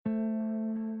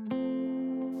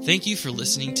Thank you for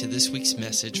listening to this week's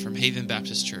message from Haven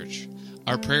Baptist Church.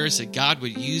 Our prayer is that God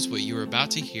would use what you are about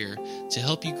to hear to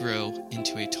help you grow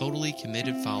into a totally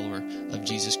committed follower of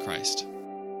Jesus Christ.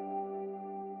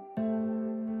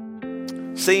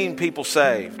 Seeing people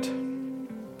saved.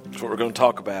 That's what we're going to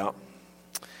talk about.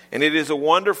 And it is a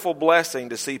wonderful blessing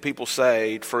to see people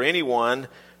saved for anyone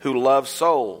who loves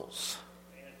souls.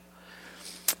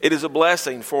 It is a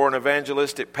blessing for an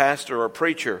evangelistic pastor or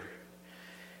preacher.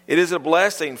 It is a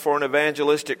blessing for an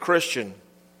evangelistic Christian.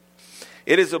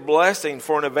 It is a blessing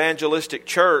for an evangelistic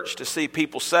church to see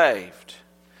people saved.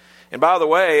 And by the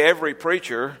way, every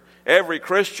preacher, every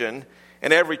Christian,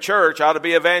 and every church ought to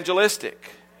be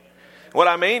evangelistic. What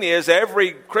I mean is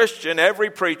every Christian,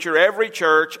 every preacher, every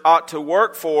church ought to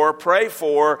work for, pray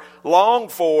for, long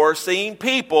for seeing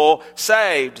people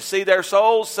saved, to see their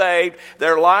souls saved,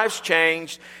 their lives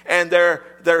changed, and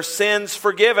their sins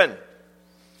forgiven.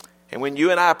 And when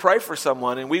you and I pray for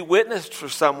someone and we witness for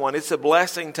someone, it's a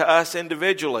blessing to us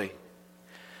individually.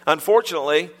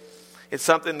 Unfortunately, it's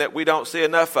something that we don't see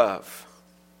enough of.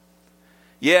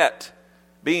 Yet,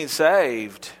 being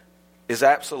saved is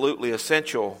absolutely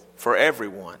essential for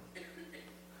everyone.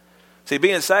 See,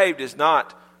 being saved is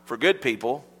not for good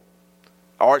people,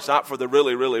 or it's not for the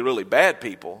really, really, really bad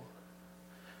people.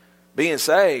 Being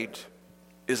saved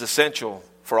is essential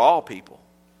for all people.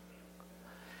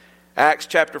 Acts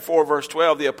chapter 4, verse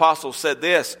 12, the apostles said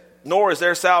this, "Nor is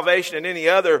there salvation in any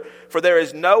other, for there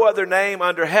is no other name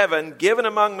under heaven given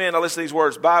among men," now listen to these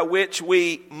words, "by which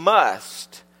we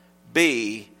must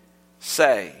be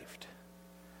saved."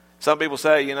 Some people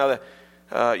say,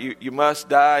 you must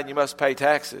die and you must pay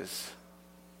taxes.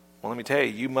 Well, let me tell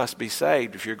you, you must be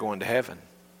saved if you're going to heaven.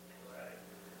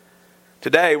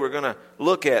 Today we're going to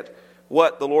look at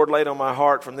what the Lord laid on my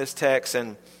heart from this text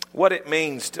and what it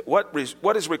means, what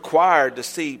is required to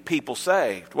see people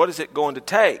saved. What is it going to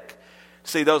take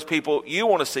to see those people you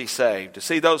want to see saved, to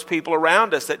see those people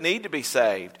around us that need to be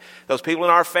saved, those people in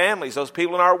our families, those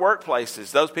people in our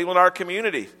workplaces, those people in our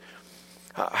communities.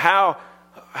 How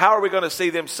are we going to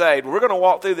see them saved? We're going to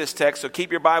walk through this text, so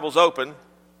keep your Bibles open.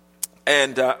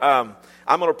 And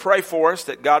I'm going to pray for us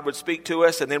that God would speak to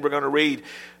us, and then we're going to read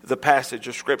the passage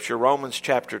of Scripture, Romans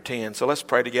chapter 10. So let's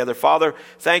pray together. Father,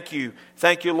 thank you,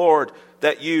 Lord,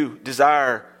 that you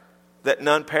desire that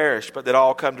none perish, but that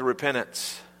all come to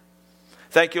repentance.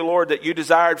 Thank you, Lord, that you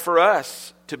desired for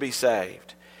us to be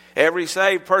saved. Every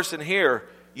saved person here,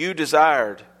 you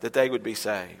desired that they would be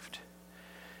saved.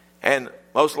 And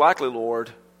most likely,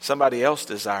 Lord, somebody else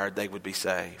desired they would be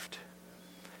saved.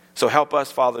 So help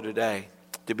us, Father, today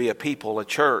to be a people, a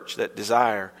church that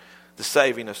desire the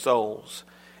saving of souls.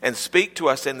 And speak to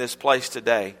us in this place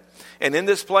today. And in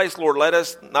this place, Lord, let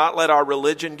us not let our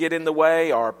religion get in the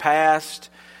way, our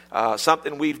past,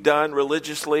 something we've done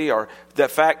religiously, or the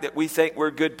fact that we think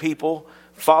we're good people.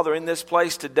 Father, in this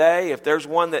place today, if there's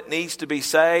one that needs to be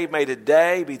saved, may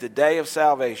today be the day of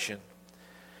salvation.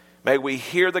 May we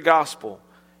hear the gospel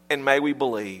and may we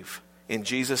believe. In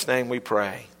Jesus' name we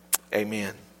pray.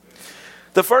 Amen.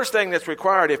 The first thing that's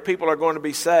required if people are going to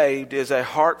be saved is a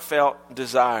heartfelt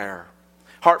desire.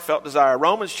 Heartfelt desire.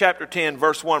 Romans chapter 10,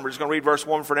 verse 1. We're just going to read verse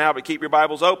 1 for now, but keep your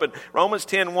Bibles open. Romans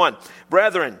 10:1.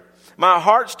 "Brethren, my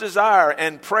heart's desire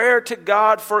and prayer to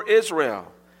God for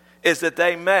Israel is that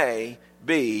they may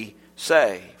be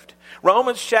saved."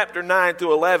 Romans chapter 9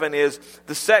 through 11 is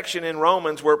the section in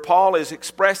Romans where Paul is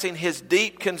expressing his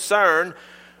deep concern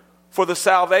for the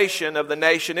salvation of the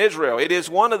nation Israel. It is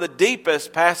one of the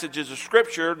deepest passages of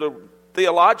Scripture, the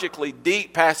theologically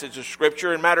deep passage of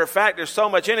Scripture. And matter of fact, there's so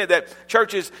much in it that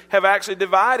churches have actually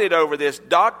divided over this.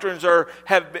 Doctrines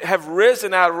have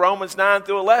risen out of Romans 9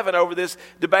 through 11 over this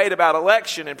debate about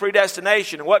election and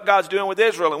predestination and what God's doing with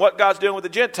Israel and what God's doing with the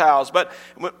Gentiles. But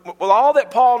with all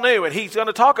that Paul knew, and he's going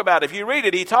to talk about, if you read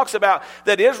it, he talks about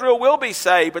that Israel will be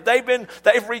saved, but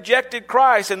they've rejected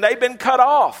Christ and they've been cut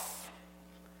off.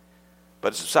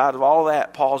 But aside of all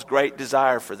that, Paul's great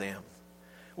desire for them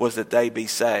was that they be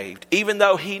saved. Even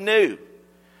though he knew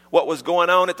what was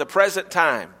going on at the present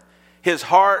time, his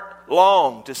heart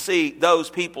longed to see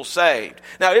those people saved.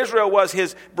 Now, Israel was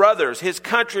his brothers, his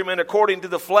countrymen according to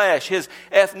the flesh, his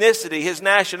ethnicity, his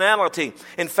nationality.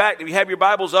 In fact, if you have your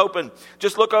Bibles open,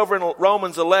 just look over in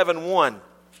Romans 11:1.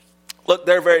 Look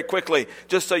there very quickly,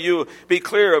 just so you be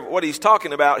clear of what he's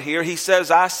talking about here. He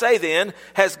says, "I say then,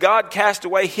 has God cast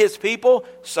away his people?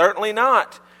 Certainly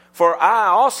not. For I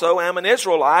also am an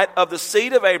Israelite of the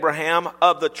seed of Abraham,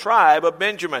 of the tribe of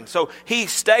Benjamin." So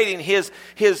he's stating his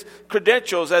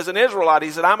credentials as an Israelite. He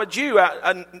said, I'm a Jew.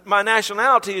 My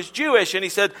nationality is Jewish. And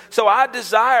he said, so I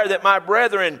desire that my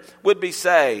brethren would be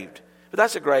saved. But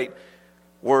that's a great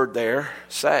word there,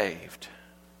 saved.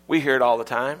 We hear it all the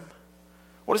time.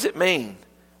 What does it mean?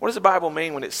 What does the Bible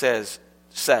mean when it says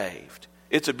saved?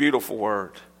 It's a beautiful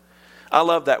word. I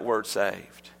love that word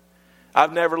saved.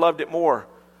 I've never loved it more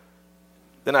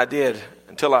than I did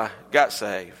until I got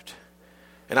saved.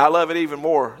 And I love it even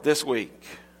more this week.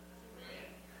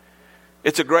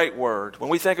 It's a great word.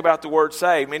 When we think about the word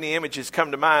saved, many images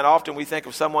come to mind. Often we think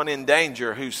of someone in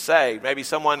danger who's saved. Maybe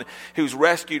someone who's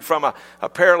rescued from a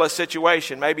perilous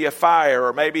situation. Maybe a fire,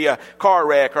 or maybe a car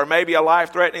wreck, or maybe a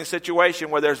life-threatening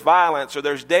situation where there's violence or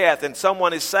there's death and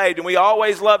someone is saved. And we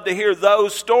always love to hear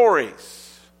those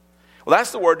stories. Well,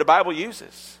 that's the word the Bible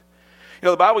uses. You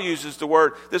know, the Bible uses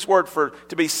this word for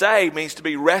to be saved means to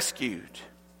be rescued.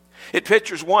 It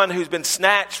pictures one who's been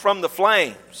snatched from the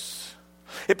flames.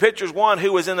 It pictures one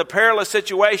who was in a perilous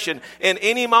situation in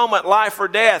any moment, life or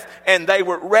death, and they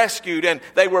were rescued and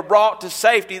they were brought to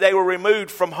safety. They were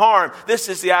removed from harm. This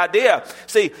is the idea.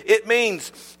 See, it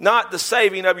means not the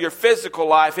saving of your physical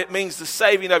life. It means the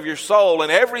saving of your soul.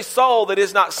 And every soul that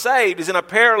is not saved is in a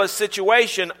perilous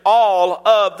situation all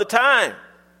of the time.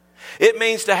 It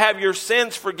means to have your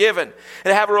sins forgiven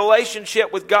and to have a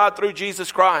relationship with God through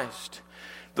Jesus Christ.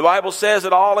 The Bible says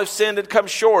that all have sinned and come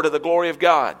short of the glory of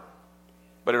God.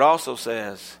 But it also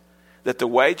says that the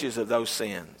wages of those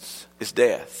sins is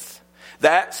death.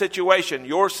 That situation,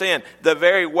 your sin, the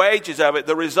very wages of it,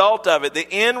 the result of it,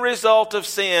 the end result of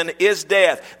sin is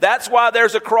death. That's why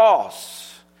there's a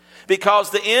cross.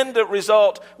 Because the end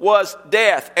result was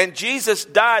death. And Jesus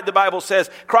died, the Bible says.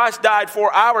 Christ died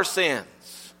for our sins.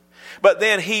 But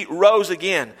then he rose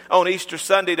again on Easter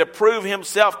Sunday to prove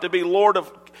himself to be Lord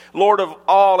of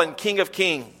all and King of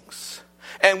kings.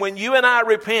 And when you and I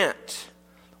repent,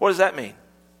 what does that mean?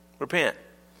 Repent.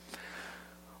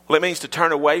 Well, it means to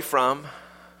turn away from.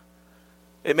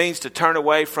 It means to turn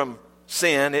away from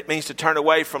sin. It means to turn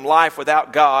away from life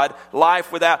without God.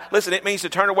 Listen, it means to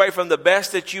turn away from the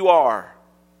best that you are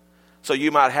so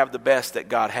you might have the best that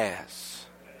God has.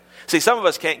 See, some of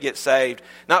us can't get saved,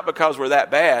 not because we're that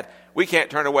bad. We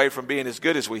can't turn away from being as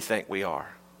good as we think we are.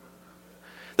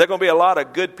 There are going to be a lot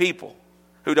of good people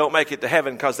who don't make it to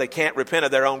heaven because they can't repent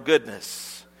of their own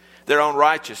goodness, their own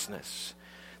righteousness.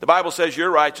 The Bible says your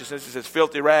righteousness is as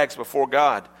filthy rags before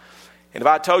God. And if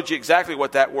I told you exactly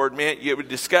what that word meant, it would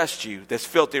disgust you. That's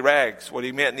filthy rags. What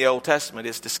he meant in the Old Testament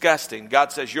is disgusting.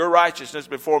 God says your righteousness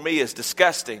before me is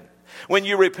disgusting. When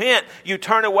you repent, you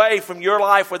turn away from your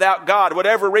life without God,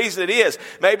 whatever reason it is.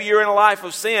 Maybe you're in a life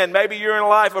of sin. Maybe you're in a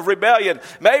life of rebellion.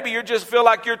 Maybe you just feel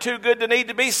like you're too good to need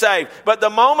to be saved. But the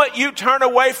moment you turn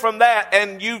away from that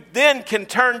and you then can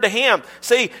turn to Him.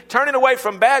 See, turning away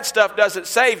from bad stuff doesn't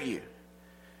save you.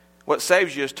 What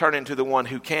saves you is turning to the one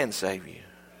who can save you.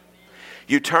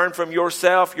 You turn from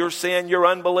yourself, your sin, your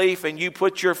unbelief, and you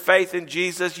put your faith in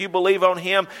Jesus. You believe on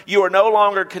Him. You are no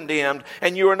longer condemned,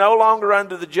 and you are no longer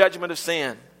under the judgment of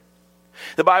sin.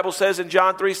 The Bible says in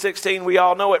John 3:16, we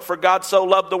all know it, for God so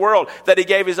loved the world that He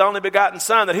gave His only begotten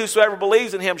Son, that whosoever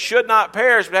believes in Him should not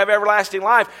perish but have everlasting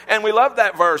life. And we love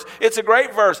that verse. It's a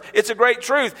great verse. It's a great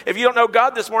truth. If you don't know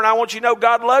God this morning, I want you to know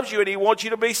God loves you and He wants you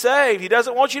to be saved. He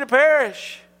doesn't want you to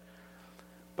perish.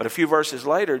 But a few verses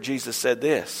later, Jesus said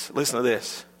this. Listen to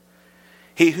this.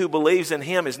 He who believes in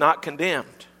Him is not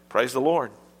condemned. Praise the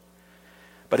Lord.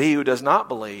 But he who does not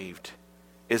believe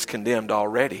is condemned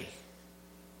already,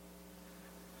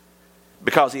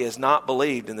 because he has not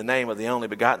believed in the name of the only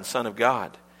begotten Son of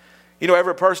God. You know,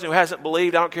 every person who hasn't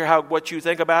believed, I don't care what you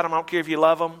think about them. I don't care if you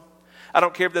love them. I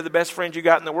don't care if they're the best friends you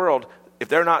got in the world. If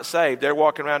they're not saved, they're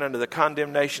walking around under the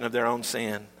condemnation of their own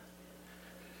sin.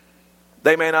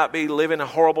 They may not be living a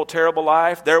horrible, terrible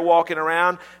life. They're walking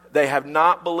around. They have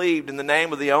not believed in the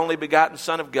name of the only begotten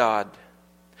Son of God.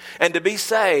 And to be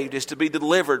saved is to be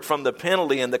delivered from the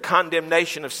penalty and the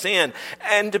condemnation of sin,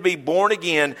 and to be born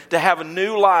again, to have a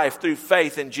new life through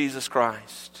faith in Jesus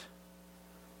Christ.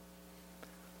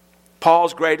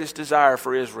 Paul's greatest desire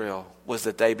for Israel was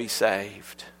that they be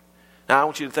saved. Now I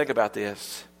want you to think about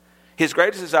this. His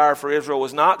greatest desire for Israel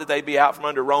was not that they be out from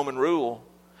under Roman rule.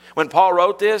 When Paul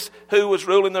wrote this, who was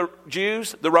ruling the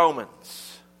Jews? The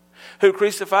Romans. Who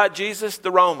crucified Jesus?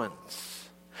 The Romans.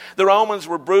 The Romans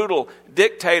were brutal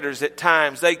dictators at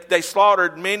times. They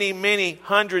slaughtered many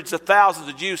hundreds of thousands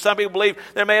of Jews. Some people believe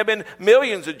there may have been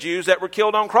millions of Jews that were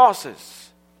killed on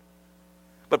crosses.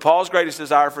 But Paul's greatest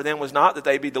desire for them was not that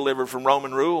they be delivered from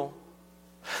Roman rule.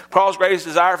 Paul's greatest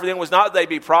desire for them was not that they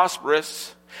be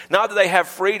prosperous, not that they have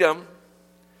freedom,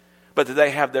 but that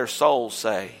they have their souls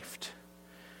saved.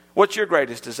 What's your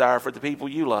greatest desire for the people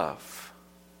you love?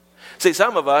 See,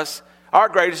 some of us, our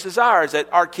greatest desire is that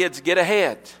our kids get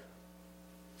ahead.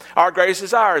 Our greatest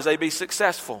desire is they be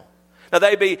successful. Now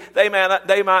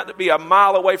they might be a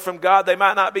mile away from God. They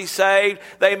might not be saved.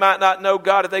 They might not know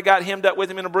God if they got hemmed up with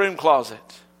him in a broom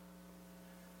closet.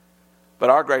 But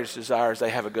our greatest desire is they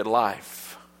have a good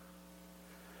life.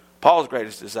 Paul's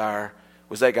greatest desire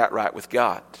was they got right with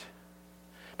God.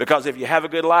 Because if you have a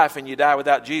good life and you die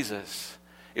without Jesus,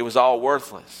 it was all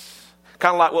worthless.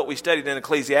 Kind of like what we studied in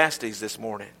Ecclesiastes this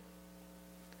morning.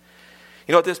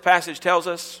 You know what this passage tells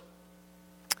us?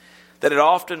 That it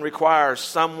often requires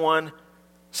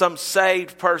some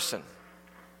saved person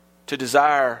to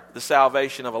desire the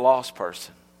salvation of a lost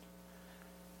person.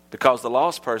 Because the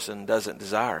lost person doesn't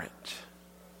desire it.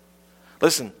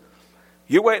 Listen,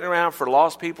 you're waiting around for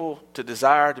lost people to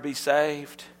desire to be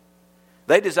saved.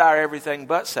 They desire everything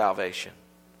but salvation.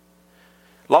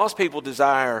 Lost people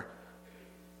desire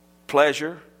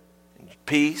pleasure, and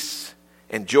peace,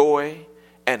 and joy,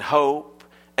 and hope,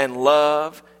 and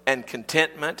love, and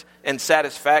contentment, and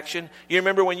satisfaction. You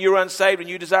remember when you were unsaved and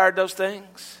you desired those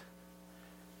things?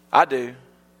 I do.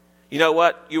 You know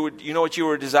what? You know what you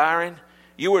were desiring?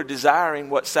 You were desiring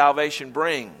what salvation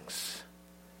brings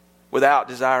without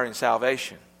desiring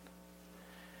salvation.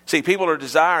 See, people are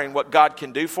desiring what God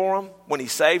can do for them when he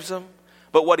saves them,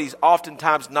 but what he's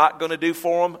oftentimes not going to do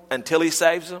for them until he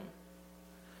saves them.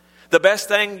 The best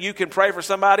thing you can pray for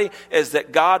somebody is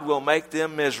that God will make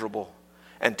them miserable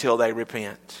until they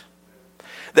repent.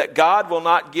 That God will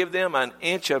not give them an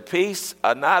inch of peace,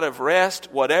 a night of rest,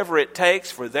 whatever it takes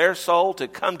for their soul to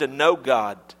come to know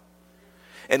God.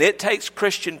 And it takes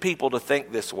Christian people to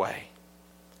think this way.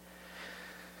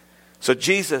 So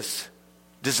Jesus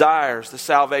desires the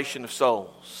salvation of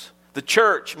souls. The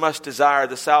church must desire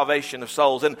the salvation of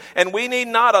souls. And we need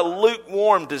not a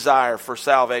lukewarm desire for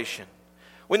salvation.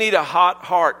 We need a hot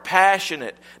heart,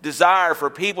 passionate desire for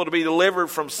people to be delivered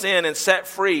from sin and set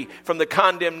free from the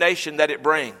condemnation that it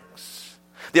brings.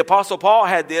 The Apostle Paul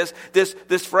had this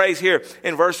phrase here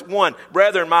in verse 1.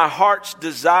 Brethren, my heart's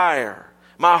desire,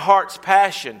 my heart's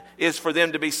passion is for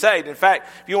them to be saved. In fact,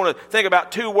 if you want to think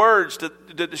about two words to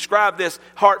describe this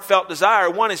heartfelt desire,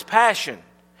 one is passion.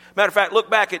 Matter of fact, look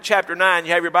back at chapter 9.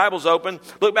 You have your Bibles open.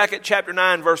 Look back at chapter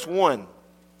 9, verse 1.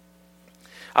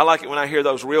 I like it when I hear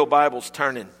those real Bibles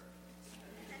turning.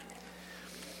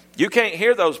 You can't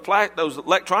hear those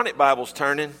electronic Bibles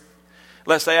turning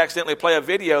unless they accidentally play a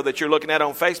video that you're looking at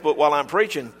on Facebook while I'm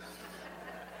preaching.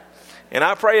 And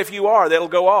I pray if you are, that'll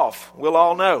go off. We'll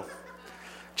all know.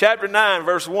 Chapter 9,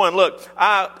 verse 1. Look,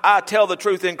 I tell the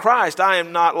truth in Christ. I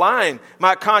am not lying.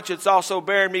 My conscience also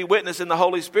bearing me witness in the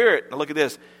Holy Spirit. Now look at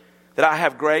this. That I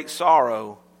have great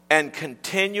sorrow and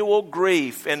continual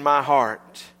grief in my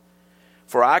heart.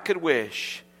 For I could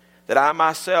wish that I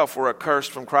myself were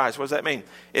accursed from Christ. What does that mean?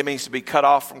 It means to be cut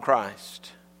off from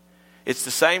Christ. It's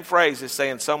the same phrase as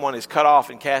saying someone is cut off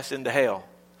and cast into hell.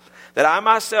 That I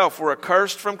myself were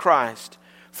accursed from Christ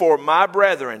for my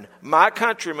brethren, my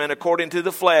countrymen according to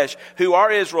the flesh, who are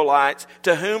Israelites,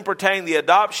 to whom pertain the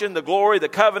adoption, the glory, the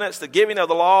covenants, the giving of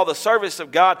the law, the service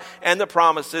of God, and the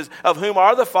promises, of whom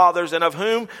are the fathers, and of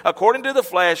whom, according to the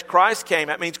flesh, Christ came.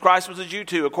 That means Christ was a Jew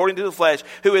too, according to the flesh,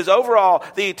 who is over all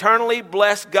the eternally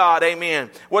blessed God.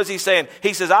 Amen. What is he saying?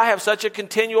 He says, I have such a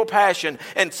continual passion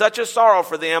and such a sorrow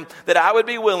for them that I would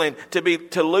be willing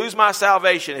to lose my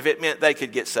salvation if it meant they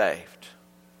could get saved.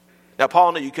 Now,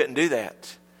 Paul knew you couldn't do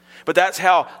that. But that's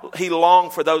how he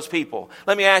longed for those people.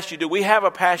 Let me ask you, do we have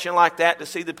a passion like that to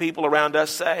see the people around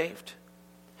us saved?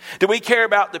 Do we care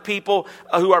about the people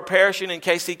who are perishing in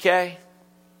KCK?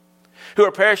 Who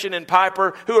are perishing in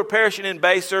Piper? Who are perishing in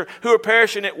Baser? Who are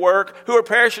perishing at work? Who are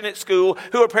perishing at school?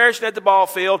 Who are perishing at the ball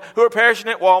field? Who are perishing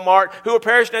at Walmart? Who are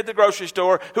perishing at the grocery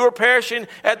store? Who are perishing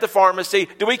at the pharmacy?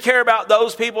 Do we care about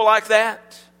those people like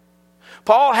that?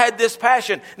 Paul had this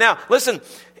passion. Now, listen,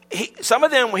 some of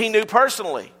them he knew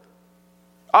personally.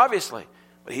 Obviously,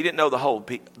 but he didn't know the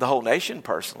whole nation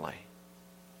personally.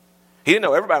 He didn't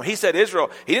know everybody. He said Israel.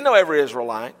 He didn't know every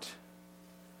Israelite,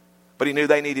 but he knew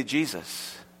they needed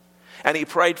Jesus, and he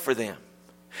prayed for them.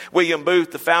 William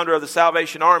Booth, the founder of the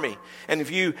Salvation Army, and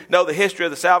if you know the history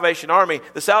of the Salvation Army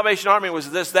was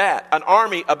an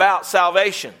army about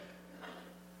salvation.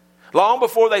 Long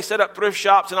before they set up thrift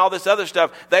shops and all this other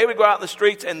stuff, they would go out in the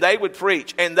streets and they would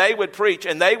preach and they would preach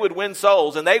and they would win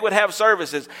souls and they would have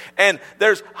services. And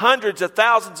there's hundreds of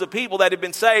thousands of people that have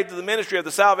been saved through the ministry of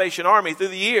the Salvation Army through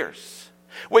the years.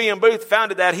 William Booth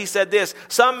founded that. He said this: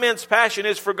 some men's passion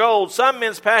is for gold. Some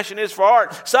men's passion is for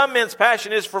art. Some men's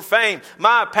passion is for fame.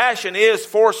 My passion is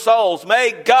for souls.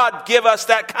 May God give us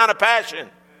that kind of passion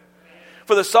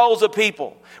for the souls of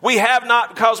people. We have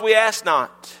not because we ask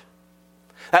not.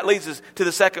 That leads us to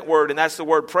the second word, and that's the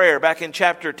word prayer. Back in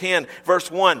chapter 10, verse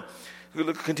 1,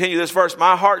 Continue this verse.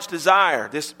 My heart's desire,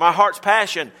 my heart's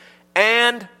passion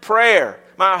and prayer,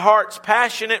 my heart's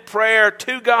passionate prayer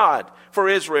to God for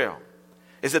Israel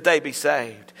is that they be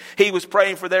saved. He was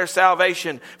praying for their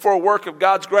salvation, for a work of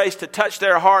God's grace to touch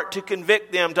their heart, to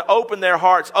convict them, to open their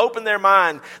hearts, open their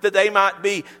mind, that they might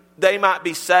be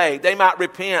saved, they might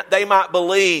repent, they might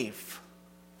believe.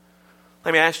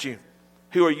 Let me ask you,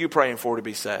 who are you praying for to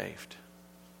be saved?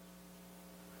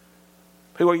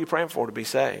 Who are you praying for to be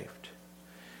saved?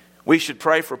 We should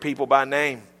pray for people by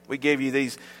name. We give you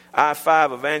these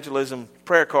I-5 evangelism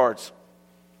prayer cards.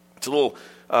 It's a little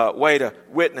way to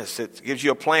witness. It gives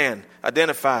you a plan.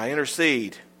 Identify,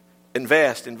 intercede,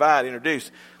 invest, invite, introduce.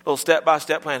 A little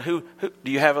step-by-step plan. Who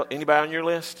do you have anybody on your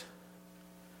list?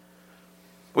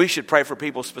 We should pray for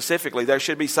people specifically. There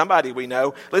should be somebody we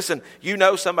know. Listen, you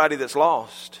know somebody that's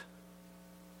lost.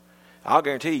 I'll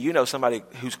guarantee you know somebody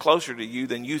who's closer to you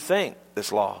than you think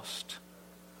that's lost.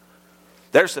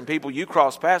 There's some people you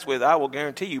cross paths with, I will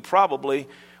guarantee you probably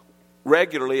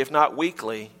regularly, if not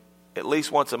weekly, at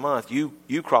least once a month,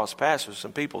 you cross paths with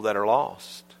some people that are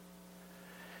lost.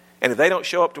 And if they don't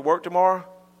show up to work tomorrow,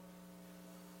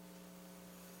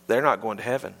 they're not going to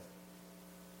heaven.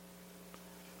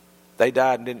 They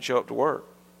died and didn't show up to work.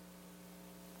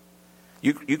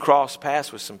 You cross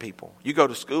paths with some people. You go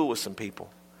to school with some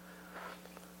people.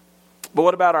 But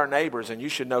what about our neighbors? And you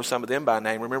should know some of them by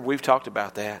name. Remember, we've talked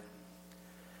about that.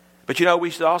 But we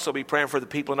should also be praying for the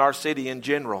people in our city in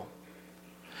general.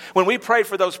 When we prayed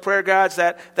for those prayer guides,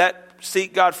 that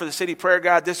Seek God for the City prayer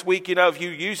guide this week, if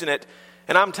you're using it,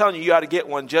 and I'm telling you, you ought to get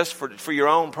one just for your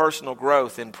own personal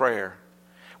growth in prayer.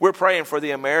 We're praying for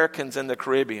the Americans in the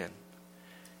Caribbean.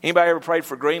 Anybody ever prayed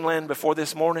for Greenland before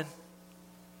this morning?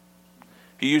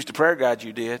 If you used a prayer guide,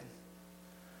 you did.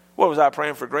 What was I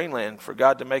praying for Greenland? For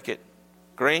God to make it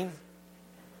green?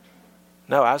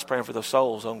 No, I was praying for the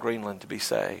souls on Greenland to be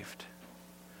saved.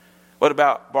 What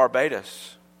about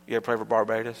Barbados? You ever pray for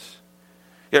Barbados?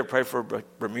 You ever pray for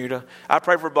Bermuda? I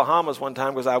prayed for Bahamas one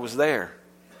time because I was there.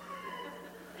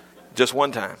 Just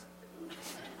one time.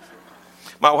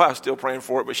 My wife's still praying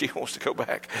for it, but she wants to go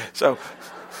back.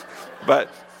 But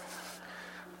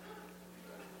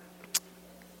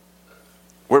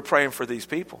we're praying for these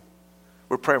people.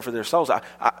 We're praying for their souls.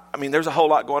 I mean, there's a whole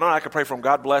lot going on. I could pray for them.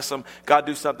 God bless them. God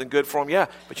do something good for them. Yeah.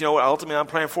 But you know what ultimately I'm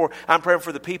praying for? I'm praying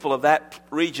for the people of that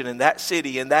region and that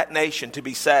city and that nation to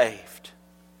be saved.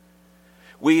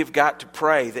 We have got to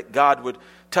pray that God would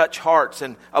touch hearts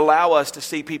and allow us to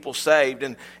see people saved.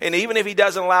 And even if He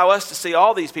doesn't allow us to see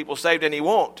all these people saved, and He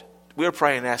won't, we're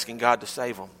praying asking God to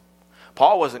save them.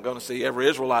 Paul wasn't going to see every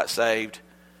Israelite saved,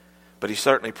 but he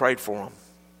certainly prayed for them.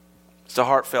 It's a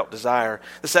heartfelt desire.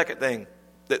 The second thing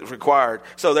that's required.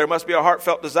 So there must be a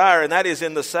heartfelt desire, and that's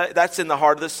in the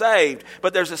heart of the saved.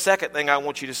 But there's a second thing I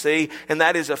want you to see, and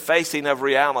that is a facing of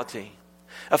reality.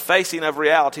 A facing of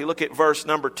reality. Look at verse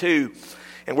number 2.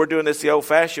 And we're doing this the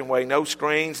old-fashioned way. No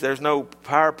screens. There's no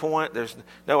PowerPoint. There's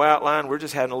no outline. We're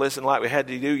just having to listen like we had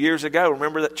to do years ago.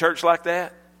 Remember that church like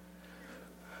that?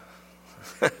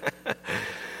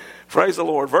 Praise the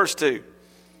Lord. Verse 2.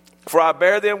 For I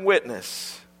bear them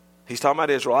witness. He's talking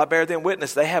about Israel. I bear them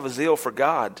witness. They have a zeal for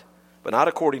God, but not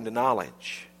according to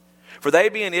knowledge. For they,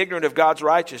 being ignorant of God's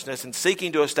righteousness and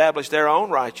seeking to establish their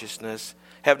own righteousness,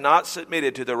 have not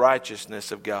submitted to the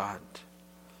righteousness of God.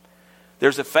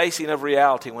 There's a facing of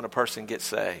reality when a person gets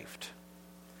saved.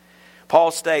 Paul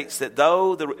states that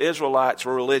though the Israelites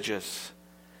were religious,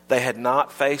 they had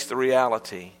not faced the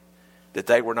reality that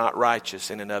they were not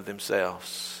righteous in and of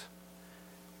themselves.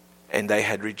 And they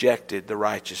had rejected the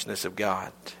righteousness of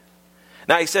God.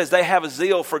 Now he says they have a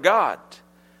zeal for God.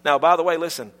 Now, by the way,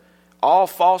 listen, all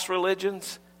false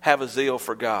religions have a zeal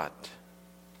for God.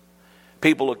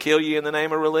 People will kill you in the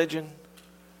name of religion.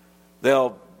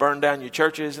 They'll burn down your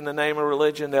churches in the name of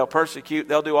religion. They'll persecute.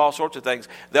 They'll do all sorts of things.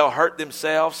 They'll hurt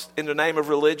themselves in the name of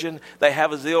religion. They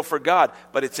have a zeal for God,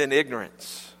 but it's in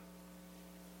ignorance.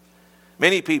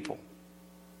 Many people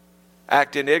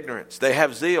act in ignorance. They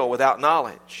have zeal without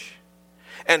knowledge.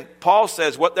 And Paul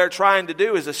says what they're trying to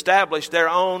do is establish their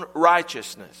own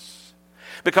righteousness.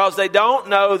 Because they don't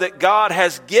know that God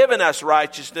has given us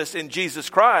righteousness in Jesus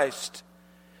Christ.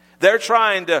 They're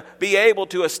trying to be able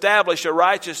to establish a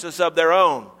righteousness of their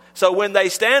own. So when they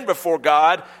stand before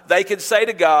God, they can say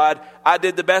to God, I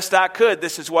did the best I could.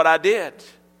 This is what I did.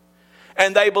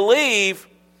 And they believe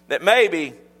that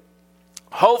maybe,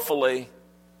 hopefully,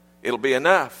 it'll be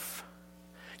enough.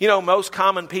 You know, most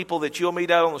common people that you'll meet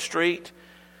out on the street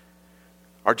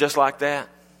are just like that.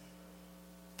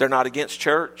 They're not against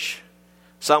church.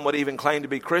 Some would even claim to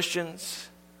be Christians.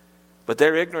 But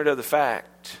they're ignorant of the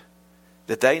fact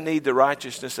that they need the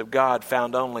righteousness of God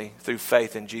found only through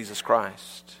faith in Jesus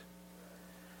Christ.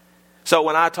 So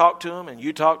when I talk to them and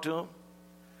you talk to them,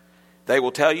 they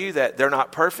will tell you that they're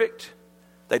not perfect.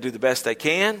 They do the best they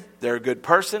can. They're a good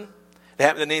person. They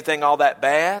haven't done anything all that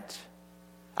bad.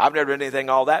 I've never done anything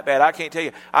all that bad. I can't tell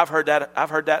you. I've heard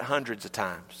that hundreds of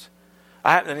times.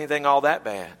 I haven't done anything all that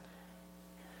bad.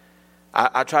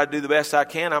 I try to do the best I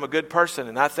can. I'm a good person,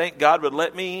 and I think God would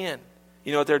let me in.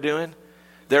 You know what they're doing?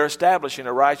 They're establishing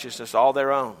a righteousness all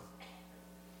their own.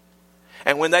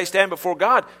 And when they stand before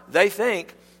God, they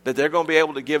think that they're going to be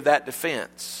able to give that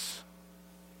defense.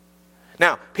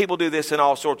 Now, people do this in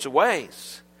all sorts of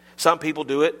ways. Some people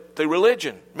do it through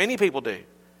religion. Many people do.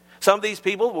 Some of these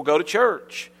people will go to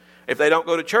church. If they don't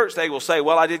go to church, they will say,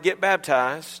 well, I did get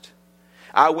baptized.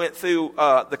 I went through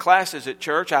the classes at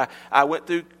church. I went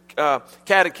through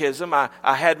catechism. I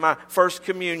had my first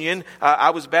communion. I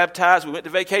was baptized. We went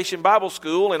to Vacation Bible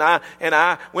School, and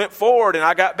I went forward, and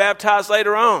I got baptized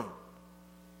later on.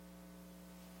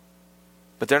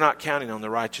 But they're not counting on the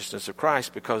righteousness of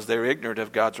Christ because they're ignorant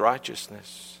of God's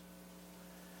righteousness.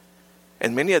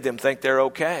 And many of them think they're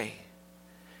okay.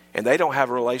 And they don't have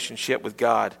a relationship with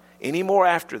God any more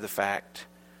after the fact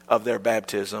of their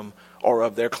baptism or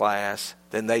of their class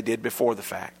than they did before the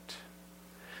fact.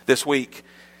 This week,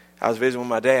 I was visiting with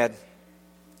my dad.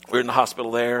 We were in the hospital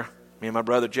there. Me and my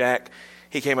brother Jack.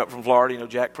 He came up from Florida. You know,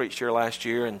 Jack preached here last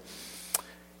year. And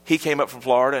he came up from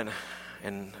Florida,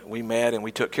 and we met, and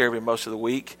we took care of him most of the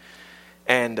week.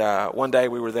 And one day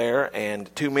we were there,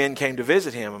 and two men came to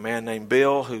visit him, a man named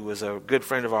Bill, who was a good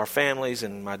friend of our families,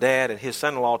 and my dad, and his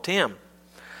son-in-law, Tim.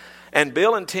 And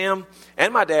Bill and Tim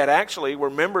and my dad actually were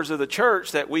members of the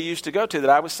church that we used to go to, that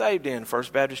I was saved in,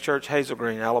 First Baptist Church, Hazel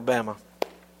Green, Alabama.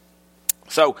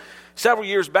 So several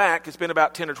years back, it's been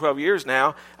about 10 or 12 years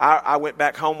now, I went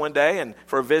back home one day, and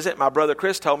for a visit, my brother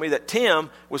Chris told me that Tim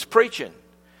was preaching.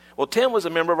 Well, Tim was a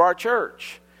member of our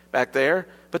church back there,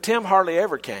 but Tim hardly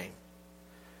ever came.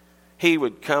 He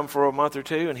would come for a month or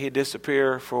two, and he'd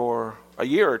disappear for a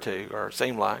year or two, or it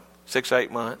seemed like 6 or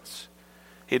 8 months.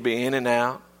 He'd be in and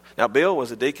out. Now, Bill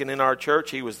was a deacon in our church.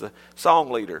 He was the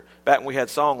song leader back when we had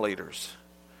song leaders.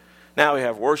 Now we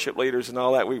have worship leaders and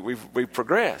all that. We've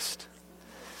progressed.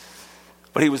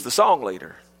 But he was the song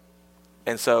leader.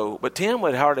 And so, but Tim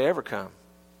would hardly ever come.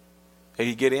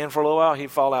 He'd get in for a little while,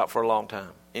 he'd fall out for a long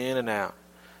time. In and out.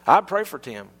 I'd pray for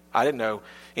Tim. I didn't know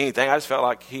anything. I just felt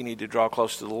like he needed to draw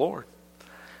close to the Lord.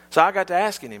 So I got to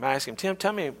asking him. I asked him, Tim,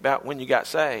 tell me about when you got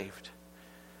saved.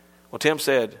 Well, Tim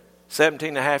said, 17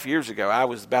 and a half years ago. I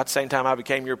was about the same time I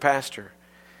became your pastor.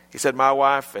 He said, my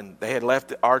wife, and they had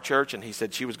left our church, and he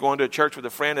said she was going to a church with a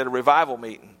friend at a revival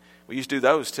meeting. We used to do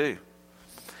those too.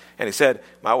 And he said,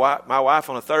 my wife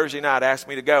on a Thursday night asked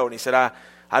me to go. And he said,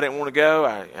 I didn't want to go.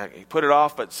 I put it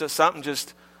off, but something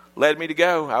just led me to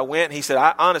go. I went, and he said,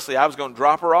 honestly, I was going to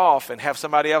drop her off and have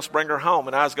somebody else bring her home,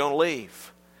 and I was going to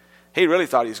leave. He really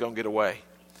thought he was going to get away.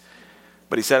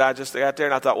 But he said, I just got there,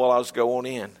 and I thought, well, I'll just go on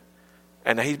in.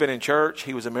 And he's been in church.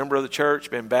 He was a member of the church,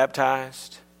 been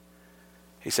baptized.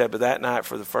 He said, but that night,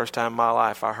 for the first time in my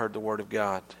life, I heard the word of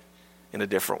God in a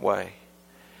different way.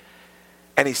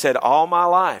 And he said, all my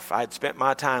life, I had spent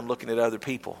my time looking at other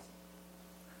people.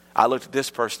 I looked at this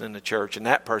person in the church, and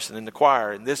that person in the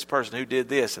choir, and this person who did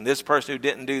this, and this person who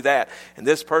didn't do that, and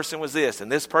this person was this,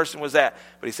 and this person was that.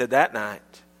 But he said, that night,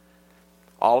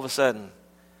 all of a sudden,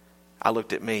 I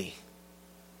looked at me,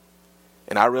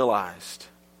 and I realized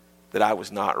that I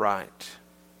was not right.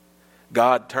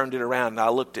 God turned it around, and I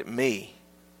looked at me.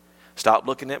 Stopped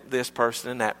looking at this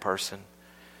person and that person.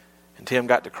 And Tim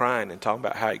got to crying and talking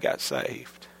about how he got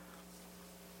saved.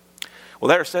 Well,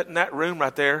 they were sitting in that room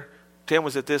right there. Tim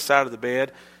was at this side of the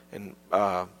bed, and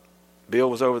Bill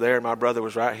was over there, and my brother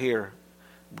was right here.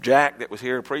 Jack, that was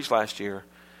here to preach last year,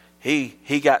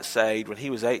 he got saved when he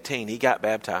was 18. He got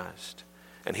baptized.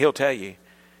 And he'll tell you,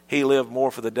 he lived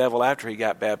more for the devil after he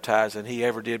got baptized than he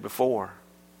ever did before.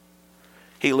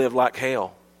 He lived like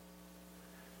hell.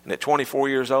 And at 24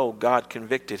 years old, God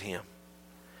convicted him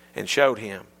and showed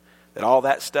him that all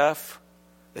that stuff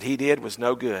that he did was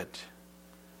no good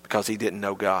because he didn't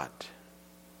know God.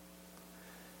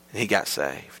 And he got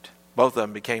saved. Both of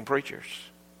them became preachers.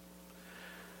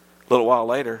 A little while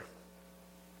later,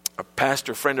 a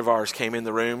pastor friend of ours came in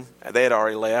the room. They had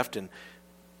already left, and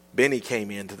Benny came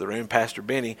into the room. Pastor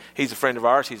Benny, he's a friend of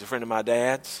ours. He's a friend of my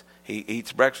dad's. He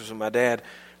eats breakfast with my dad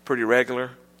pretty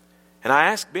regular. And I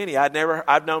asked Benny,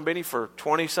 I've known Benny for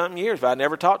 20-something years, but I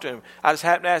never talked to him. I just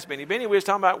happened to ask Benny, we was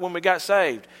talking about when we got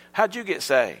saved. How'd you get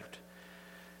saved?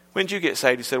 When did you get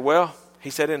saved? He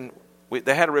said,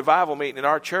 they had a revival meeting at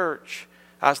our church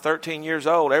I was 13 years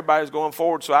old. Everybody was going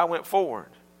forward, so I went forward.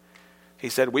 He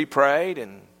said, we prayed,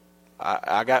 and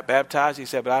I got baptized. He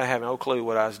said, but I have no clue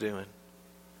what I was doing.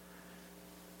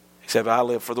 He said, but I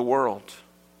live for the world.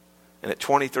 And at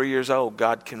 23 years old,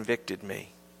 God convicted me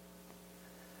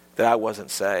that I wasn't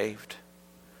saved,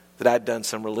 that I'd done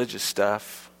some religious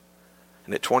stuff.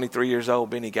 And at 23 years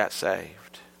old, Benny got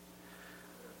saved.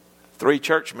 3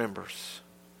 church members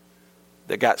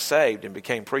that got saved and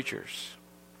became preachers.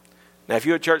 Now, if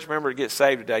you're a church member to get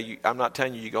saved today, I'm not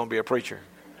telling you you're going to be a preacher.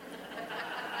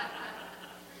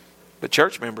 But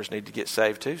church members need to get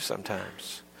saved too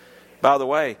sometimes. By the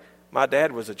way, my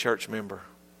dad was a church member.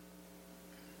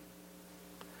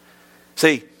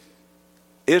 See,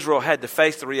 Israel had to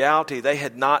face the reality they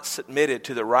had not submitted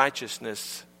to the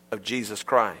righteousness of Jesus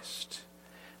Christ.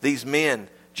 These men,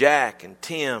 Jack and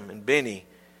Tim and Benny,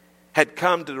 had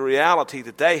come to the reality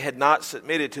that they had not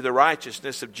submitted to the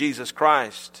righteousness of Jesus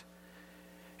Christ.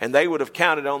 And they would have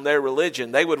counted on their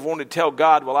religion. They would have wanted to tell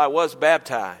God, well, I was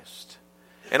baptized.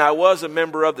 And I was a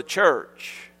member of the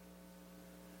church.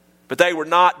 But they were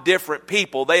not different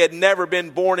people. They had never been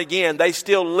born again. They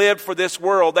still lived for this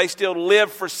world. They still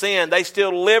lived for sin. They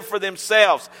still lived for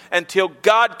themselves until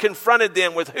God confronted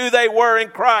them with who they were in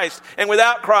Christ and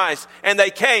without Christ. And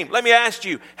they came. Let me ask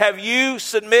you, have you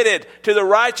submitted to the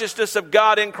righteousness of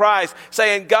God in Christ?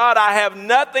 Saying, God, I have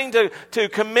nothing to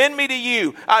commend me to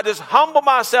you. I just humble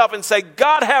myself and say,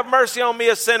 God, have mercy on me,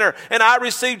 a sinner. And I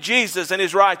receive Jesus and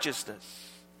His righteousness.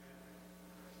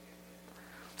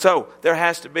 So there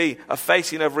has to be a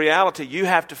facing of reality. You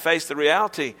have to face the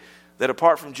reality that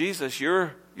apart from Jesus,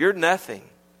 you're nothing.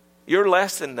 You're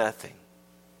less than nothing.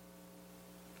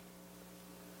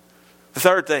 The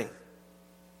third thing,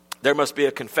 there must be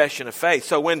a confession of faith.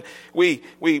 So when we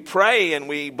pray and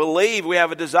we believe, we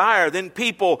have a desire, then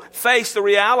people face the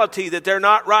reality that they're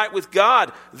not right with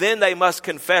God. Then they must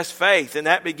confess faith. And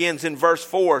that begins in verse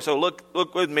 4. So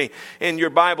look with me in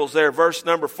your Bibles there, verse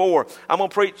number 4. I'm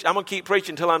going to keep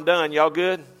preaching until I'm done. Y'all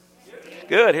good?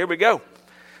 Good. Here we go.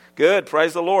 Good.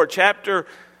 Praise the Lord. Chapter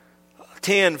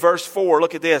 10, verse 4.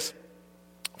 Look at this.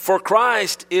 For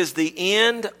Christ is the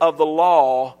end of the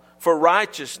law for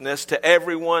righteousness to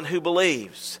everyone who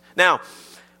believes. Now,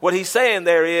 what he's saying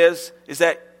there is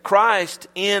that Christ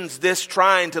ends this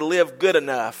trying to live good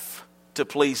enough to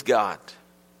please God.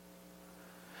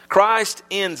 Christ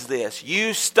ends this.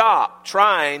 You stop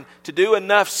trying to do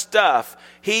enough stuff.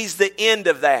 He's the end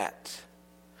of that.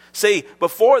 See,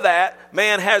 before that,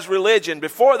 man has religion.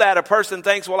 Before that, a person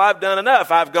thinks, well, I've done enough.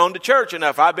 I've gone to church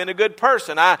enough. I've been a good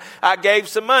person. I gave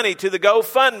some money to the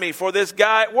GoFundMe for this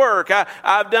guy at work.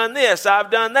 I've done this.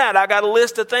 I've done that. I got a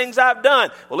list of things I've done.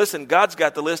 Well, listen, God's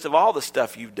got the list of all the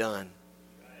stuff you've done.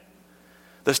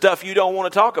 The stuff you don't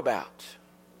want to talk about.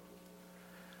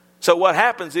 So what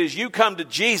happens is you come to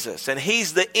Jesus, and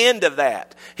He's the end of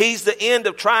that. He's the end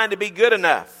of trying to be good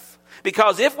enough.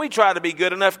 Because if we try to be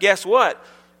good enough, guess what?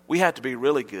 We have to be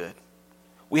really good.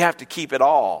 We have to keep it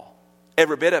all,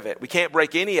 every bit of it. We can't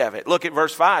break any of it. Look at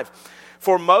verse 5.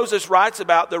 For Moses writes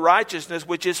about the righteousness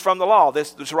which is from the law.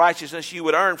 This righteousness you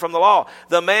would earn from the law.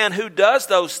 The man who does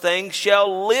those things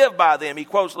shall live by them. He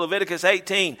quotes Leviticus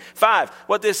 18:5.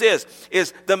 What this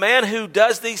is the man who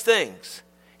does these things,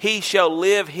 he shall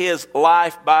live his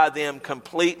life by them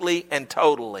completely and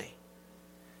totally.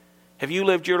 Have you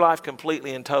lived your life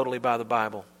completely and totally by the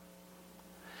Bible?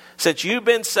 Since you've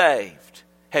been saved,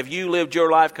 have you lived your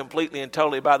life completely and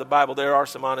totally by the Bible? There are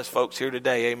some honest folks here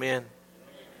today, amen?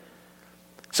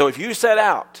 So if you set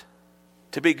out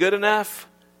to be good enough,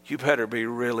 you better be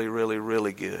really, really,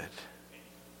 really good.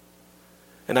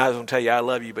 And I was going to tell you, I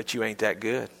love you, but you ain't that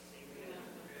good.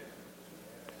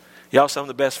 Y'all some of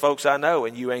the best folks I know,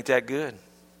 and you ain't that good.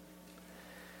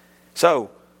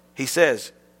 So, he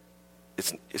says,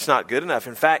 it's not good enough.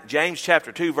 In fact, James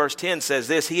chapter 2 verse 10 says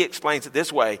this. He explains it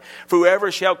this way. For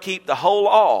whoever shall keep the whole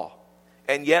law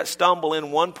and yet stumble in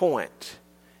one point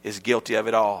is guilty of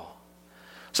it all.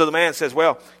 So the man says,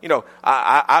 well,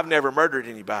 I've never murdered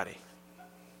anybody.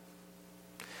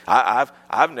 I've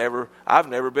never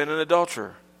been an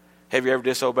adulterer. Have you ever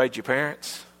disobeyed your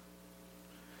parents?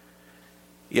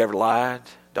 You ever lied?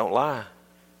 Don't lie.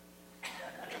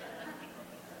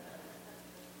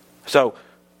 So,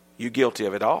 you're guilty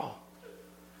of it all.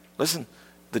 Listen,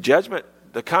 the judgment,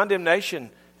 the condemnation,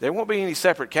 there won't be any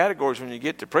separate categories when you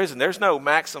get to prison. There's no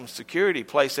maximum security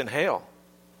place in hell.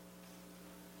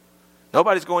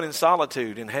 Nobody's going in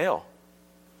solitude in hell.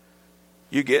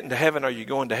 You get into heaven or you're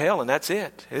going to hell, and that's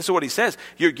it. This is what he says.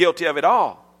 You're guilty of it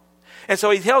all. And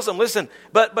so he tells them, listen,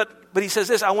 but he says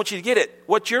this, I want you to get it.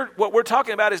 What we're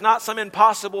talking about is not some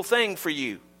impossible thing for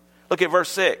you. Look at verse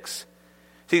 6.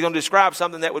 He's going to describe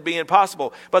something that would be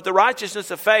impossible. But the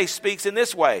righteousness of faith speaks in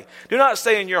this way. Do not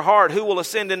say in your heart, who will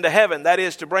ascend into heaven? That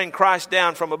is to bring Christ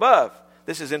down from above.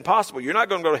 This is impossible. You're not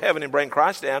going to go to heaven and bring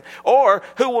Christ down. Or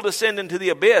who will descend into the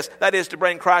abyss? That is to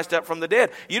bring Christ up from the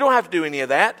dead. You don't have to do any of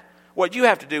that. What you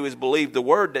have to do is believe the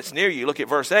word that's near you. Look at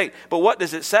verse 8. But what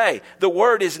does it say? The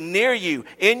word is near you,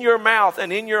 in your mouth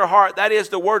and in your heart. That is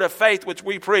the word of faith which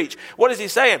we preach. What is he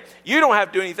saying? You don't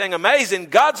have to do anything amazing.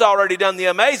 God's already done the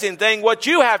amazing thing. What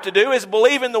you have to do is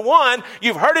believe in the one.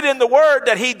 You've heard it in the word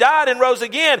that he died and rose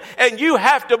again. And you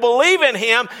have to believe in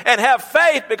him and have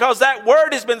faith because that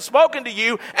word has been spoken to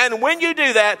you. And when you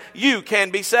do that, you can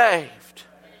be saved.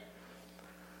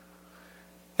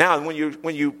 Now, when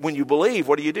you believe,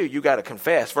 what do? You got to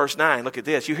confess. Verse 9, look at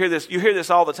this. You hear this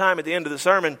all the time at the end of the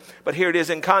sermon, but here it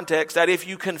is in context, that if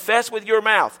you confess with your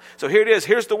mouth. So here it is.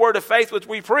 Here's the word of faith which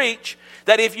we preach,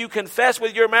 that if you confess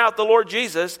with your mouth the Lord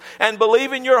Jesus and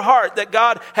believe in your heart that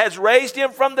God has raised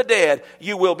him from the dead,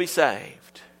 you will be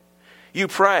saved. You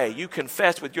pray, you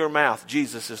confess with your mouth,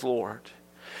 Jesus is Lord.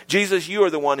 Jesus, you are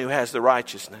the one who has the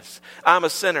righteousness. I'm a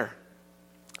sinner.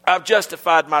 I've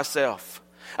justified myself.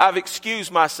 I've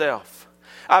excused myself.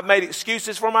 I've made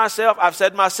excuses for myself. I've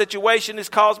said my situation has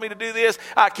caused me to do this.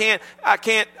 I can't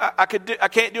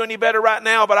do any better right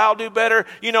now, but I'll do better.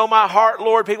 You know my heart,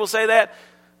 Lord. People say that.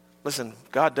 Listen,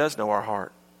 God does know our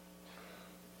heart.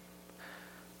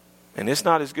 And it's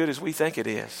not as good as we think it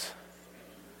is.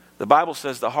 The Bible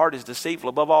says the heart is deceitful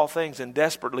above all things and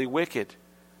desperately wicked.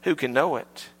 Who can know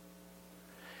it?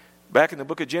 Back in the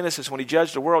book of Genesis, when he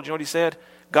judged the world, you know what he said?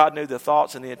 God knew the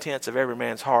thoughts and the intents of every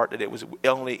man's heart, that it was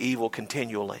only evil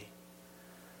continually.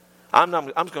 I'm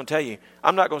just going to tell you,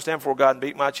 I'm not going to stand before God and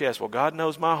beat my chest. Well, God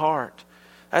knows my heart.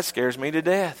 That scares me to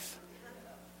death.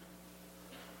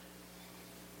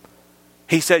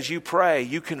 He says you pray,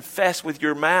 you confess with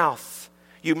your mouth.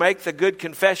 You make the good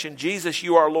confession, Jesus,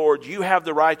 you are Lord. You have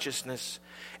the righteousness.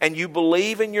 And you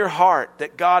believe in your heart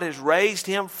that God has raised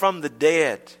him from the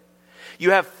dead.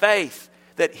 You have faith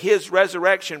that his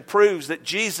resurrection proves that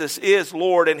Jesus is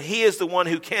Lord and he is the one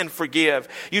who can forgive.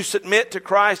 You submit to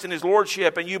Christ and his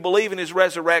lordship and you believe in his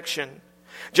resurrection.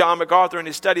 John MacArthur in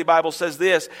his study Bible says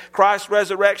this: Christ's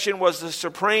resurrection was the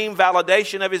supreme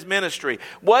validation of his ministry.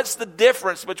 What's the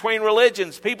difference between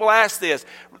religions? People ask this.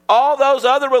 All those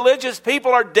other religious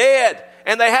people are dead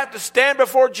and they have to stand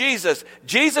before Jesus.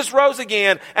 Jesus rose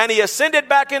again and he ascended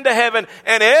back into heaven,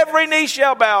 and every knee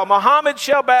shall bow. Muhammad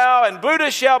shall bow and Buddha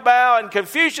shall bow and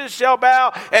Confucius shall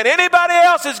bow, and anybody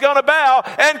else is going to bow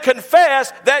and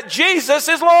confess that Jesus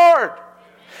is Lord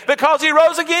because he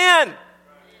rose again.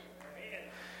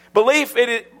 Belief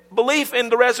in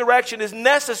the resurrection is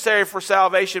necessary for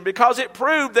salvation because it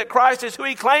proved that Christ is who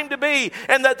he claimed to be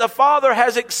and that the Father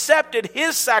has accepted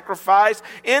his sacrifice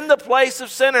in the place of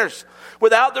sinners.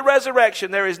 Without the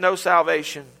resurrection, there is no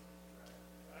salvation.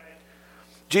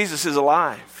 Jesus is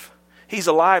alive. He's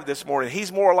alive this morning.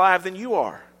 He's more alive than you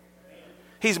are.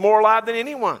 He's more alive than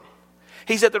anyone.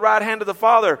 He's at the right hand of the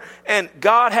Father, and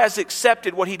God has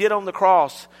accepted what he did on the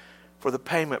cross for the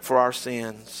payment for our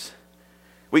sins.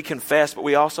 We confess, but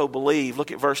we also believe. Look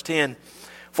at verse 10.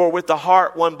 For with the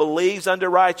heart one believes unto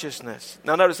righteousness.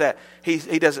 Now notice that. He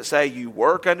doesn't say you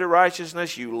work unto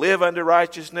righteousness, you live unto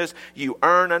righteousness, you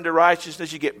earn unto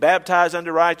righteousness, you get baptized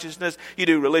unto righteousness, you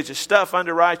do religious stuff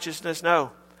unto righteousness.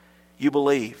 No. You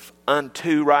believe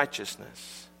unto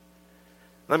righteousness.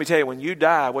 Let me tell you, when you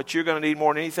die, what you're going to need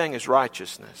more than anything is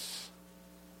righteousness.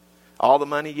 All the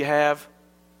money you have,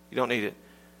 you don't need it.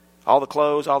 All the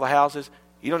clothes, all the houses,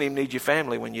 you don't even need your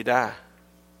family when you die.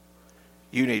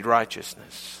 You need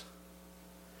righteousness.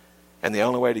 And the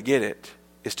only way to get it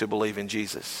is to believe in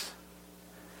Jesus.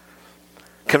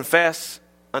 Confess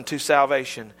unto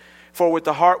salvation. For with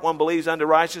the heart one believes unto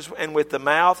righteousness, and with the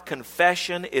mouth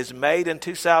confession is made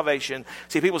unto salvation.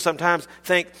 See, people sometimes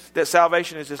think that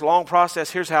salvation is this long process.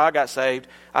 Here's how I got saved.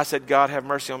 I said, God, have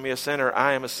mercy on me, a sinner.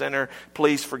 I am a sinner.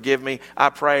 Please forgive me.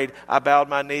 I prayed. I bowed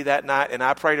my knee that night, and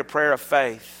I prayed a prayer of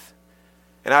faith.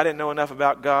 And I didn't know enough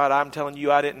about God. I'm telling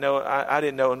you, I didn't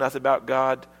know enough about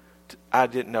God. I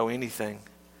didn't know anything.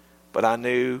 But I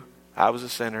knew I was a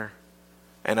sinner.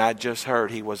 And I just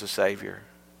heard he was a Savior.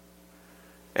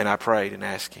 And I prayed and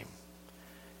asked him.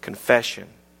 Confession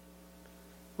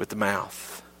with the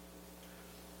mouth.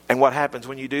 And what happens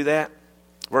when you do that?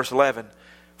 Verse 11.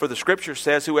 For the scripture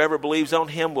says, whoever believes on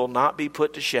him will not be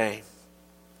put to shame.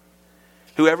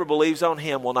 Whoever believes on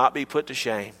him will not be put to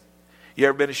shame. You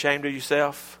ever been ashamed of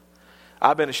yourself?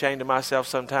 I've been ashamed of myself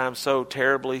sometimes so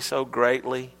terribly, so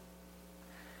greatly.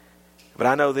 But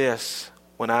I know this,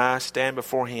 when I stand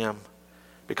before him,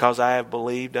 because I have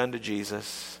believed unto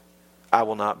Jesus, I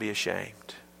will not be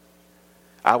ashamed.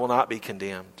 I will not be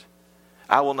condemned.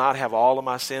 I will not have all of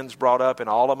my sins brought up and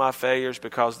all of my failures,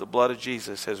 because the blood of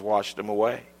Jesus has washed them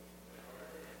away.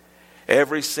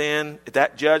 Every sin,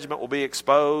 that judgment will be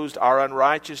exposed. Our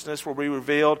unrighteousness will be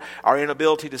revealed. Our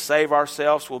inability to save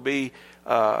ourselves will be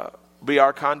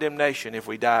our condemnation if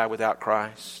we die without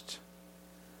Christ.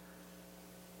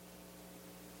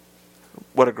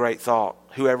 What a great thought.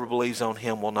 Whoever believes on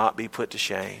Him will not be put to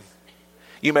shame.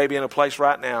 You may be in a place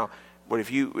right now where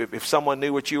if someone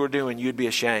knew what you were doing, you'd be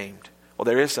ashamed. Well,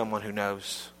 there is someone who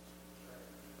knows.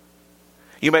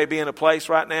 You may be in a place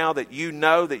right now that you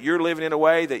know that you're living in a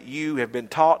way that you have been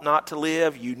taught not to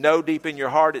live. You know deep in your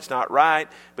heart it's not right,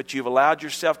 but you've allowed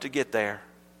yourself to get there.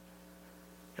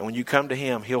 And when you come to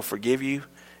Him, He'll forgive you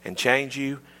and change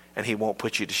you, and He won't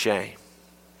put you to shame.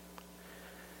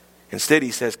 Instead, He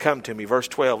says, come to me. Verse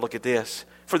 12, look at this.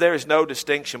 For there is no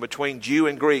distinction between Jew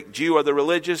and Greek. Jew are the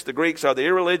religious, the Greeks are the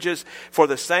irreligious. For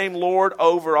the same Lord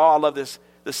over all, I love this,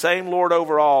 the same Lord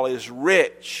over all is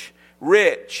rich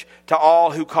to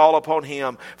all who call upon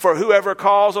Him. For whoever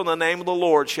calls on the name of the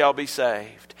Lord shall be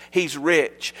saved. He's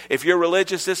rich. If you're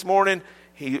religious this morning,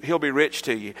 He'll be rich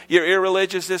to you. You're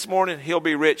irreligious this morning, He'll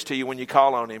be rich to you when you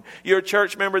call on Him. You're a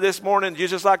church member this morning, you're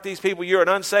just like these people, you're an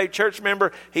unsaved church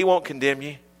member, He won't condemn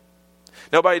you.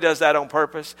 Nobody does that on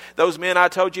purpose. Those men I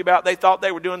told you about, they thought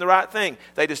they were doing the right thing.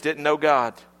 They just didn't know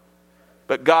God.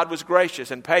 But God was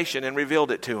gracious and patient and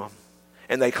revealed it to them.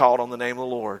 And they called on the name of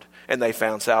the Lord, and they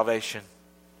found salvation.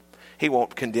 He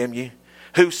won't condemn you.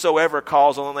 Whosoever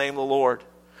calls on the name of the Lord.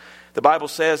 The Bible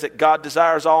says that God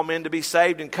desires all men to be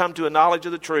saved and come to a knowledge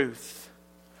of the truth.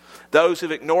 Those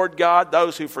who've ignored God,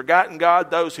 those who've forgotten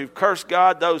God, those who've cursed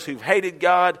God, those who've hated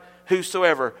God,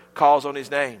 whosoever calls on His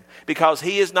name. Because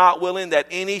He is not willing that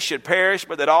any should perish,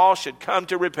 but that all should come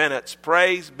to repentance.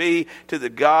 Praise be to the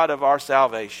God of our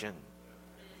salvation.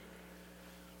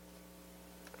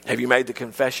 Have you made the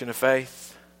confession of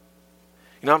faith?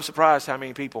 You know, I'm surprised how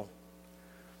many people,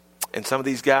 and some of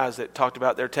these guys that talked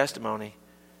about their testimony,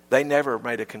 they never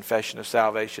made a confession of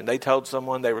salvation. They told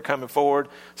someone they were coming forward.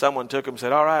 Someone took them and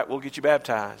said, all right, we'll get you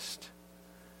baptized.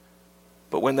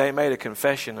 But when they made a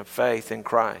confession of faith in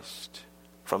Christ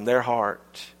from their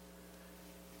heart,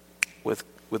 with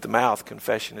the mouth,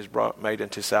 confession is made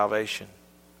into salvation.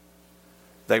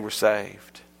 They were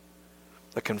saved.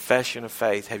 The confession of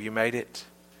faith, have you made it?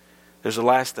 There's the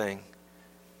last thing,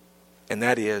 and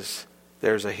that is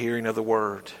there's a hearing of the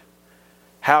word.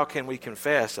 How can we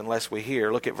confess unless we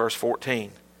hear? Look at verse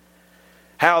 14.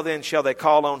 How then shall they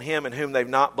call on Him in whom they've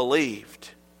not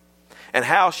believed? And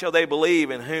how shall they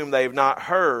believe in whom they've not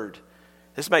heard?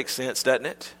 This makes sense, doesn't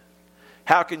it?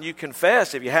 How can you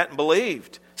confess if you hadn't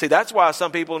believed? See, that's why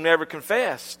some people have never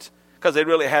confessed, because they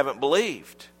really haven't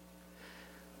believed.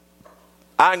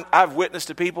 I've witnessed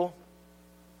to people.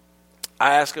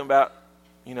 I ask them about,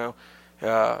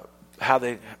 how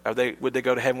would they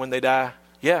go to heaven when they die?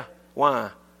 Yeah. Why?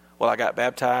 Well, I got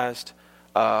baptized.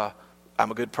 I'm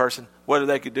a good person. What are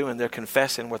they doing? They're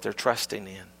confessing what they're trusting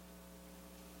in.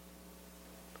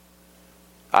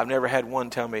 I've never had one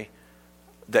told me,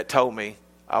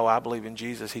 oh, I believe in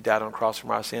Jesus. He died on the cross for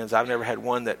my sins. I've never had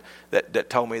one that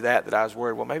told me that I was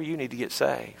worried, well, maybe you need to get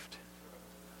saved.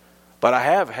 But I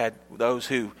have had those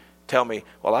who tell me,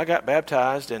 well, I got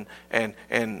baptized and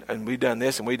we've done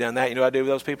this and we've done that. You know what I do with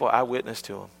those people? I witness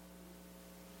to them.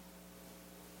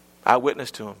 I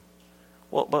witnessed to them.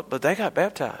 Well, but they got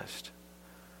baptized.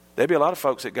 There'd be a lot of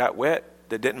folks that got wet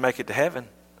that didn't make it to heaven.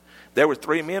 There were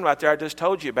 3 men right there I just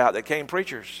told you about that came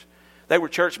preachers. They were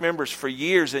church members for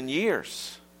years and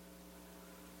years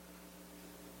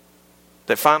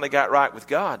that finally got right with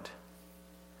God.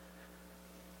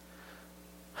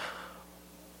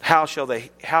 How shall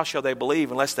they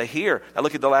believe unless they hear? Now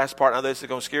look at the last part. Now this is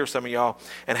going to scare some of y'all.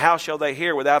 And how shall they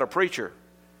hear without a preacher?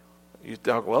 You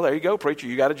thought, well, there you go, preacher.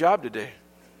 You got a job to do.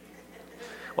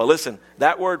 Well, listen,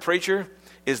 that word preacher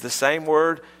is the same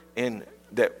word in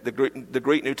the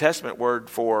Greek New Testament word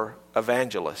for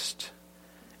evangelist.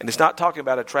 And it's not talking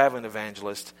about a traveling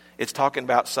evangelist. It's talking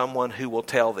about someone who will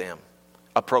tell them,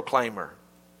 a proclaimer.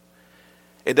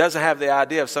 It doesn't have the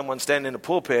idea of someone standing in a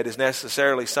pulpit is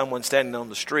necessarily someone standing on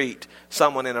the street,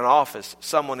 someone in an office,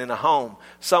 someone in a home,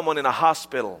 someone in a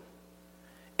hospital,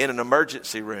 in an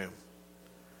emergency room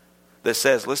that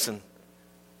says, listen,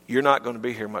 you're not going to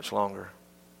be here much longer.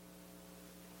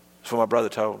 That's what my brother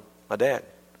told my dad.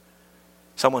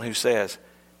 Someone who says,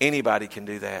 anybody can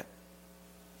do that.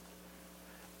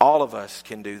 All of us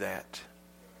can do that.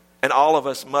 And all of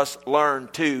us must learn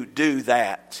to do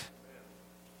that.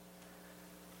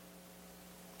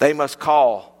 They must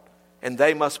call, and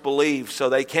they must believe so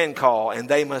they can call, and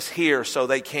they must hear so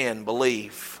they can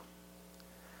believe.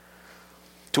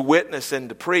 To witness and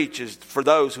to preach is for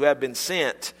those who have been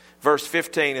sent. Verse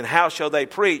 15, and how shall they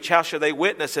preach? How shall they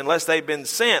witness unless they've been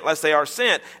sent, unless they are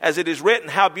sent? As it is written,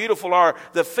 how beautiful are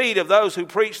the feet of those who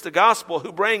preach the gospel,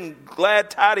 who bring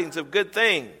glad tidings of good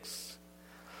things.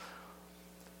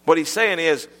 What he's saying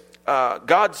is,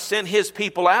 God sent his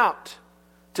people out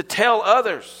to tell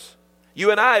others. You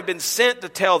and I have been sent to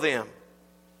tell them.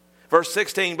 Verse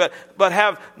 16, but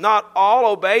have not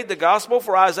all obeyed the gospel?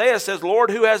 For Isaiah says,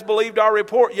 Lord, who has believed our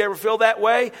report? You ever feel that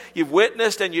way? You've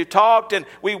witnessed and you talked, and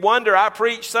we wonder. I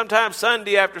preach sometimes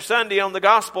Sunday after Sunday on the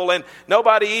gospel, and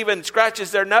nobody even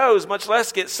scratches their nose, much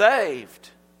less get saved.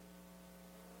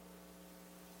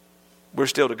 We're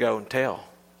still to go and tell.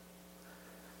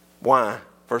 Why?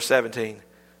 Verse 17,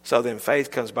 so then faith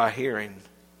comes by hearing,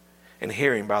 and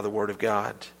hearing by the word of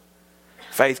God.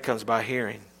 Faith comes by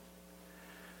hearing.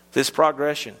 This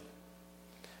progression,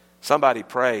 somebody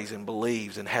prays and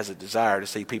believes and has a desire to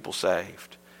see people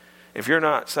saved. If you're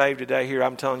not saved today here,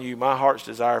 I'm telling you, my heart's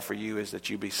desire for you is that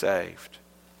you be saved.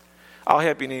 I'll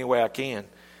help you in any way I can.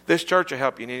 This church will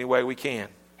help you in any way we can.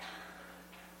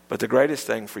 But the greatest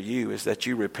thing for you is that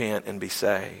you repent and be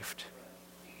saved.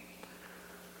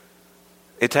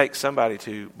 It takes somebody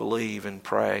to believe and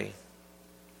pray.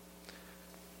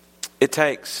 It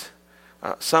takes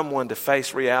someone to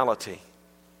face reality.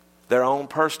 Their own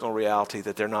personal reality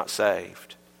that they're not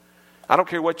saved. I don't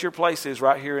care what your place is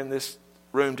right here in this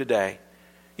room today.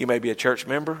 You may be a church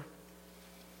member.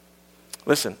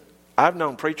 Listen, I've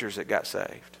known preachers that got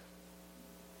saved.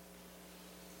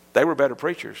 They were better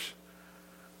preachers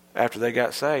after they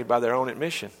got saved by their own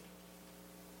admission.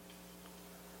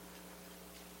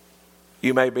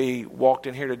 You may be walked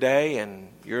in here today and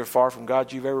you're as far from God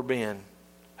as you've ever been.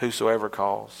 Whosoever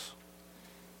calls.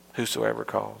 Whosoever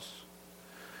calls.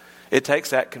 It takes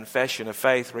that confession of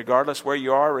faith, regardless where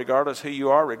you are, regardless who you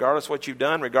are, regardless what you've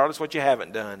done, regardless what you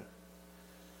haven't done.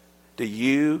 Do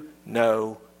you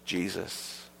know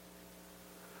Jesus?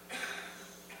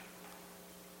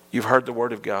 You've heard the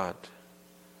word of God.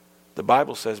 The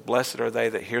Bible says, blessed are they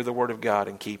that hear the word of God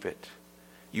and keep it.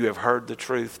 You have heard the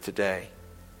truth today.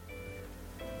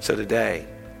 So today,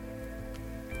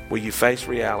 will you face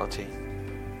reality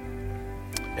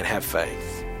and have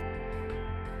faith?